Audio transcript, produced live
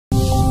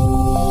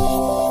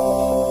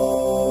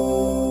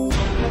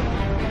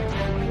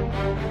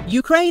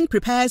Ukraine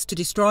prepares to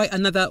destroy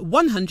another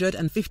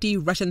 150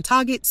 Russian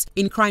targets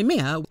in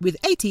Crimea with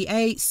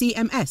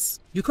ATACMS.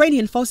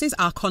 Ukrainian forces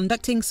are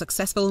conducting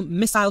successful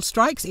missile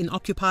strikes in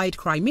occupied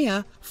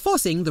Crimea,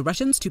 forcing the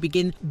Russians to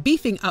begin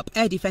beefing up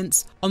air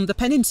defense on the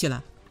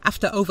peninsula.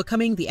 After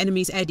overcoming the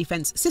enemy's air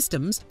defense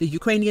systems, the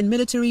Ukrainian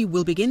military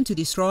will begin to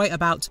destroy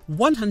about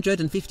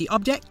 150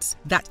 objects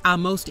that are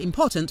most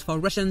important for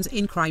Russians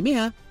in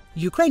Crimea,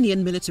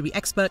 Ukrainian military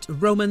expert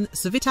Roman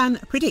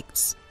Svitan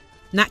predicts.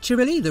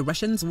 Naturally, the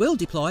Russians will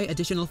deploy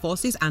additional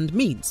forces and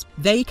means.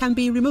 They can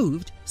be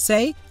removed,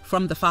 say,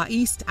 from the Far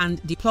East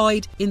and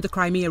deployed in the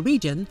Crimea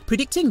region,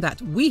 predicting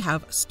that we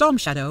have Storm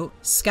Shadow,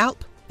 SCALP,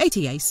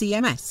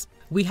 ATACMS.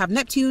 We have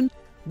Neptune.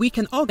 We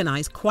can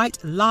organize quite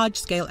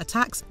large-scale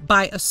attacks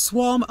by a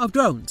swarm of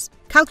drones.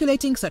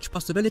 Calculating such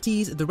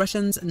possibilities, the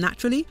Russians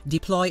naturally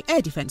deploy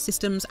air defense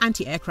systems,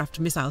 anti-aircraft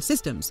missile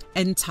systems,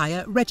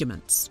 entire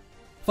regiments.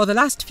 For the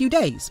last few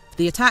days,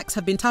 the attacks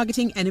have been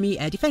targeting enemy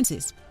air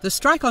defenses. The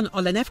strike on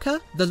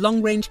Olenevka, the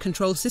long-range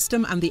control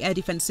system and the air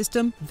defense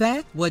system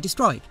there were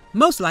destroyed.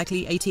 Most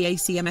likely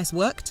ATACMS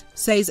worked,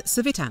 says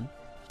Svitan.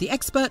 The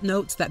expert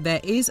notes that there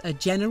is a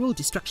general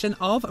destruction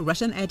of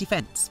Russian air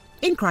defense.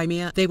 In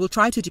Crimea, they will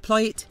try to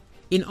deploy it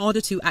in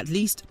order to at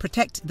least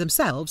protect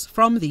themselves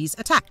from these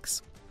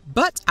attacks.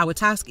 But our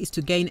task is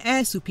to gain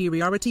air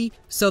superiority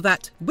so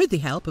that, with the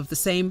help of the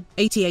same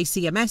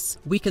ATACMS,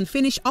 we can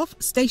finish off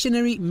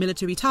stationary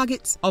military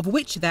targets, of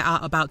which there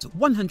are about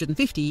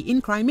 150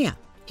 in Crimea.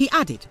 He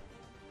added,